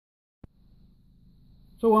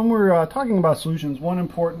So when we're talking about solutions, one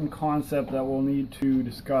important concept that we'll need to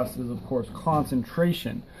discuss is, of course,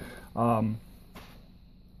 concentration.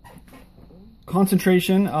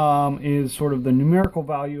 Concentration is sort of the numerical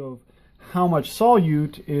value of how much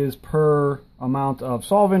solute is per amount of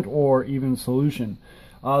solvent or even solution.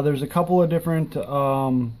 There's a couple of different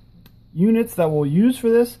units that we'll use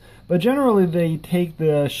for this, but generally they take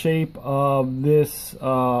the shape of this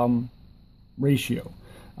ratio.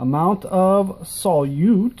 Amount of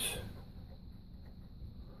solute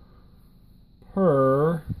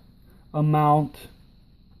per amount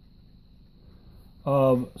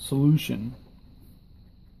of solution.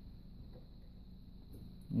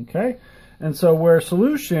 Okay, and so where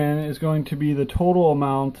solution is going to be the total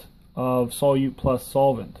amount of solute plus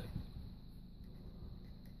solvent.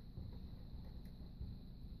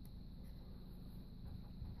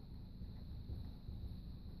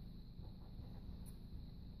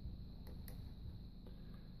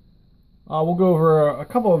 We'll go over a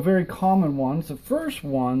couple of very common ones. The first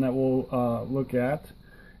one that we'll look at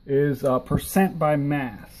is percent by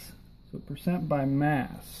mass. So percent by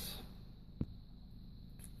mass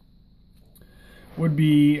would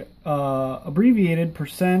be abbreviated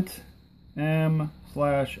percent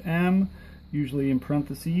m/m, usually in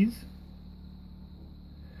parentheses.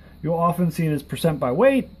 You'll often see it as percent by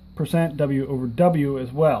weight, percent W over W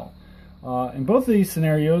as well. In both of these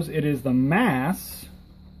scenarios, it is the mass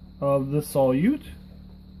of the solute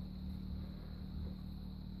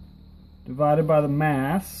divided by the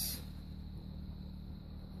mass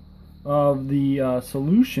of the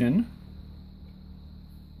solution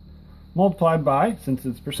multiplied by, since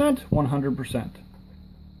it's percent, 100%.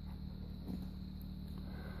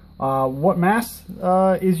 What mass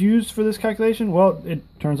is used for this calculation? Well, it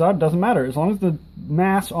turns out it doesn't matter. As long as the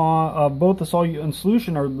mass of both the solute and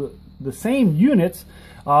solution are the same units,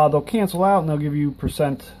 they'll cancel out and they'll give you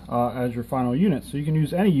percent as your final unit. So you can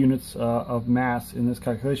use any units of mass in this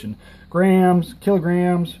calculation. Grams,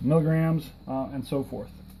 kilograms, milligrams, and so forth.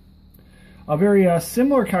 A very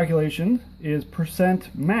similar calculation is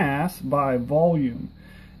percent mass by volume.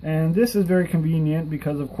 And this is very convenient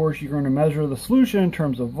because, of course, you're going to measure the solution in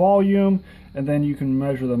terms of volume, and then you can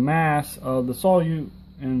measure the mass of the solute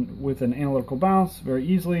and with an analytical balance very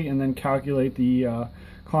easily, and then calculate the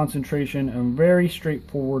concentration in a very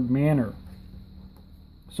straightforward manner.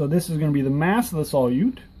 So this is going to be the mass of the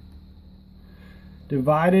solute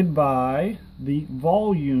divided by the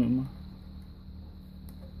volume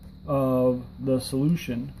of the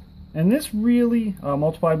solution, and this really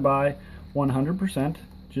multiplied by 100%,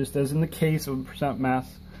 just as in the case of percent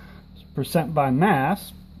by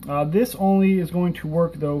mass. This only is going to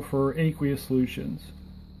work though for aqueous solutions,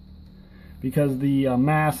 because the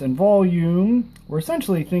mass and volume, we're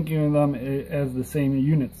essentially thinking of them as the same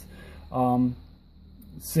units,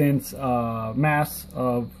 since mass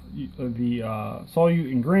of the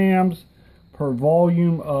solute in grams per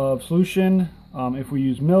volume of solution. If we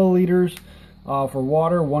use milliliters for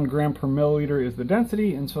water, 1 gram per milliliter is the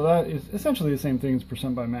density, and so that is essentially the same thing as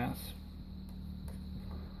percent by mass.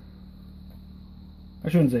 I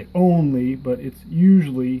shouldn't say only, but it's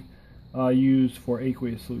usually used for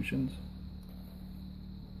aqueous solutions.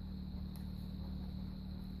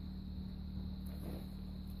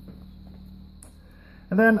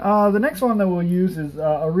 And then the next one that we'll use is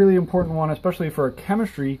a really important one, especially for a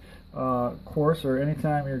chemistry course or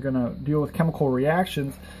anytime you're going to deal with chemical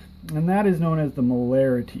reactions, and that is known as the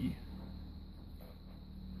molarity.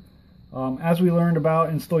 As we learned about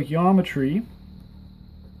in stoichiometry,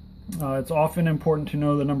 it's often important to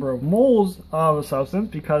know the number of moles of a substance,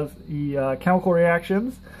 because the chemical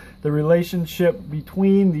reactions, the relationship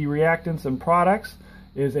between the reactants and products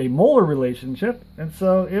is a molar relationship, and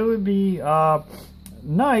so it would be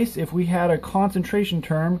nice if we had a concentration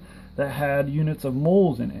term that had units of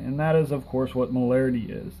moles in it, and that is, of course, what molarity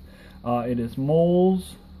is. It is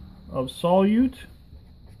moles of solute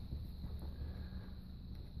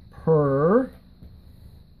per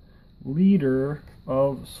liter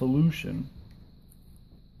of solution.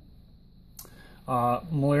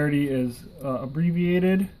 Molarity is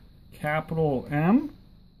abbreviated capital M.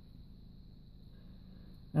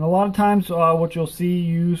 And a lot of times what you'll see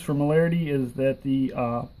used for molarity is that the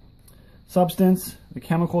substance, the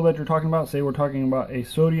chemical that you're talking about, say we're talking about a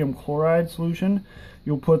sodium chloride solution,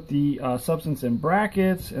 you'll put the substance in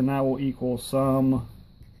brackets, and that will equal some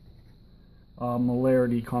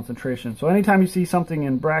molarity concentration. So anytime you see something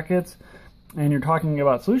in brackets and you're talking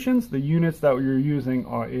about solutions, the units that you're using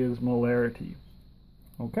is molarity.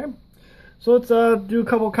 Okay, so let's do a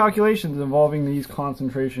couple calculations involving these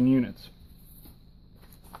concentration units.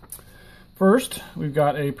 First, we've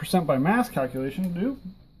got a percent by mass calculation to do.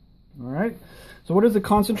 All right. So what is the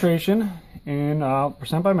concentration in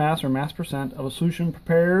percent by mass or mass percent of a solution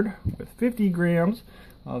prepared with 50 grams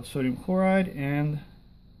of sodium chloride and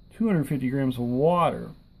 250 grams of water?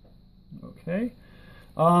 Okay.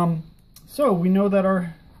 So we know that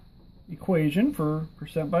our equation for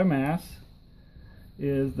percent by mass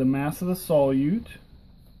is the mass of the solute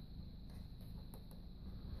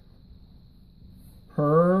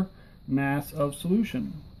per mass of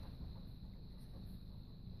solution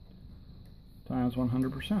times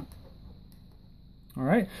 100%. All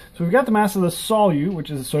right, so we've got the mass of the solute, which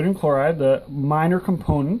is the sodium chloride, the minor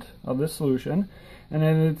component of this solution, and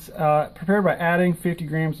then it's prepared by adding 50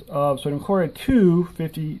 grams of sodium chloride to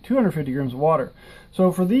 250 grams of water.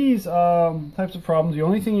 So for these types of problems, the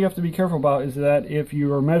only thing you have to be careful about is that if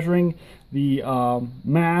you are measuring the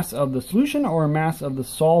mass of the solution or mass of the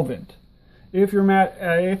solvent. If you're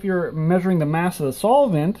measuring the mass of the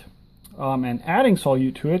solvent and adding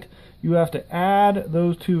solute to it, you have to add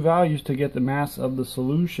those two values to get the mass of the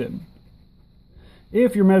solution.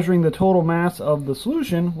 If you're measuring the total mass of the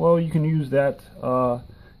solution, well, you can use that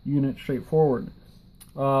unit straightforward.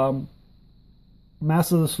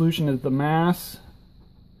 Mass of the solution is the mass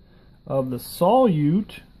of the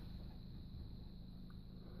solute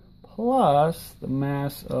plus the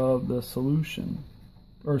mass of the solution,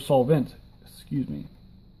 or solvent, excuse me.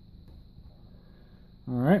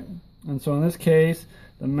 All right, and so in this case,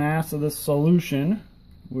 the mass of the solution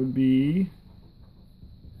would be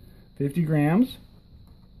 50 grams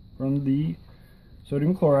from the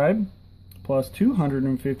sodium chloride plus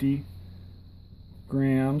 250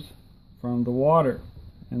 grams from the water,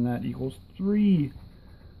 and that equals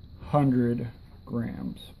 300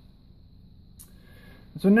 grams.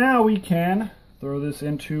 So now we can throw this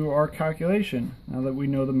into our calculation now that we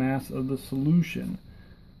know the mass of the solution.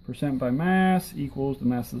 Percent by mass equals the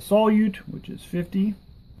mass of the solute, which is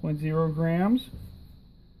 50.0 grams.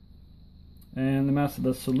 And the mass of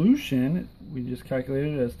the solution, we just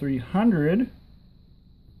calculated as 300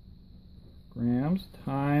 grams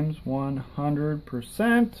times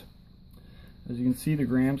 100%. As you can see, the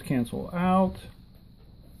grams cancel out.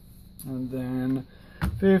 And then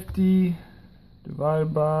 50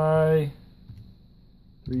 divided by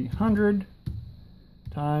 300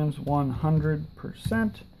 times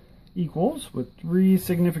 100% equals, with three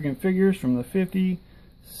significant figures from the 50,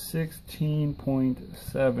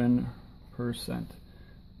 16.7%.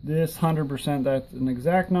 This 100%, that's an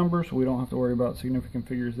exact number, so we don't have to worry about significant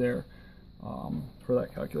figures there for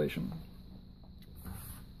that calculation.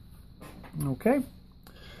 Okay,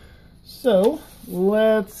 so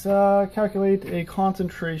let's calculate a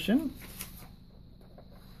concentration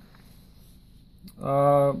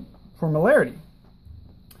for molarity.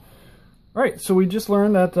 All right, so we just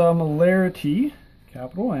learned that molarity,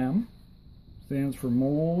 capital M, stands for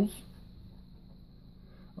moles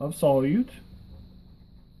of solute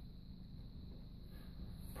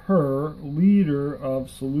per liter of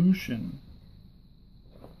solution.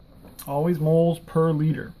 Always moles per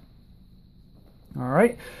liter. All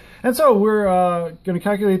right, and so we're going to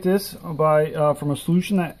calculate this by from a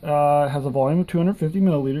solution that has a volume of 250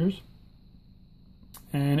 milliliters,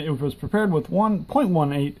 and it was prepared with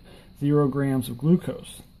 1.18 grams of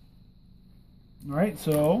glucose. All right,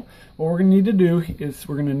 so what we're going to need to do is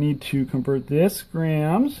we're going to need to convert this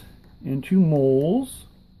grams into moles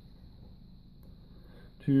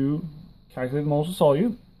to calculate the moles of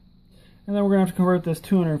solute. And then we're going to have to convert this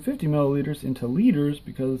 250 milliliters into liters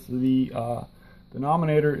because the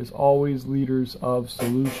denominator is always liters of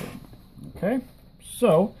solution. Okay,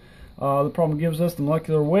 so the problem gives us the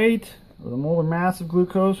molecular weight or the molar mass of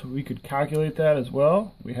glucose. We could calculate that as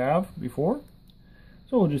well. We have before.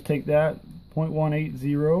 So we'll just take that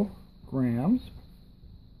 0.180 grams.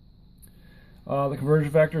 The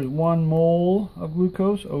conversion factor is 1 mole of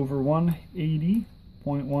glucose over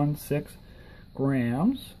 180.16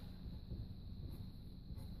 grams.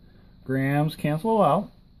 Grams cancel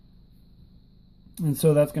out. And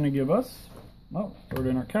so that's going to give us, well, throw it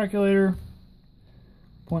in our calculator,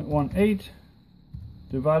 0.18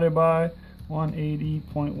 divided by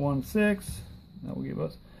 180.16, that will give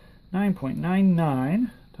us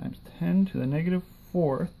 9.99 times 10 to the negative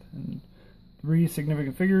fourth, and three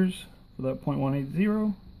significant figures for that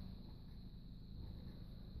 0.180.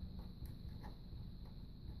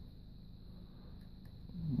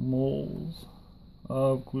 Moles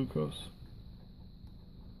of glucose.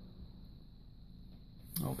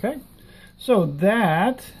 Okay, so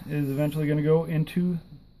that is eventually going to go into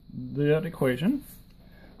that equation.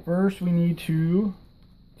 First, we need to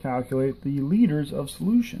calculate the liters of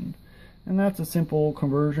solution. And that's a simple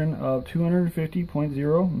conversion of 250.0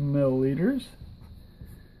 milliliters.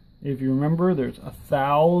 If you remember, there's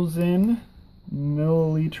 1,000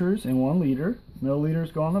 milliliters in 1 liter.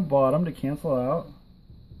 Milliliters go on the bottom to cancel out.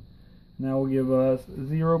 And that will give us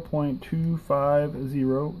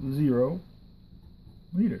 0.2500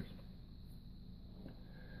 liters.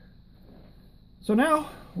 So now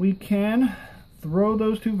we can throw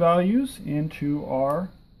those two values into our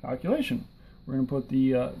calculation. We're going to put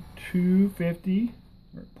the 250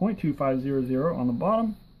 or 0.2500 on the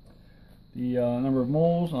bottom, the number of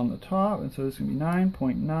moles on the top, and so this is going to be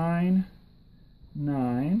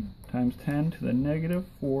 9.99 times 10 to the negative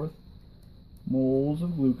 4th moles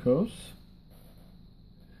of glucose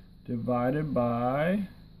divided by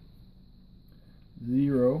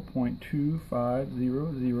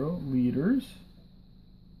 0.2500 liters.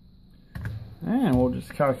 And we'll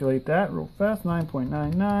just calculate that real fast.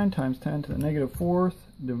 9.99 times 10 to the negative 4th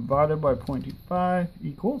divided by 0.25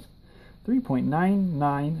 equals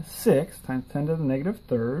 3.996 times 10 to the negative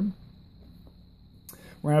 3rd.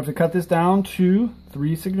 We're going to have to cut this down to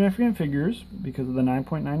 3 significant figures because of the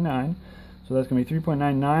 9.99. So that's going to be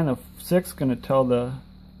 3.99. The 6 is going to tell the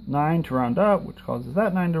 9 to round up, which causes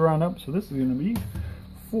that 9 to round up. So this is going to be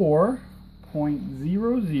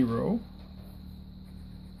 4.00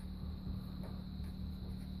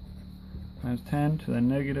 times 10 to the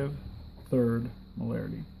negative 3rd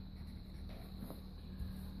molarity.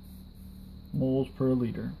 Moles per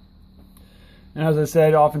liter. And as I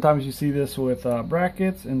said, oftentimes you see this with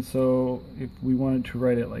brackets, and so if we wanted to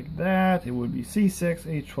write it like that, it would be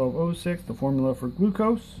C6H12O6, the formula for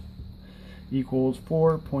glucose, equals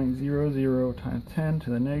 4.00 times 10 to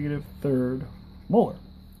the negative 3rd molar.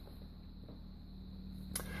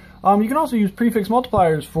 You can also use prefix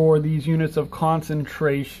multipliers for these units of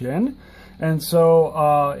concentration. And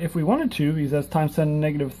so if we wanted to, because that's times 10 to the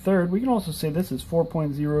negative 3rd, we can also say this is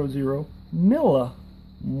 4.00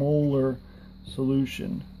 millimolar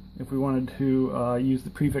solution if we wanted to use the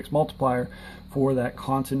prefix multiplier for that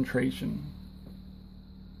concentration.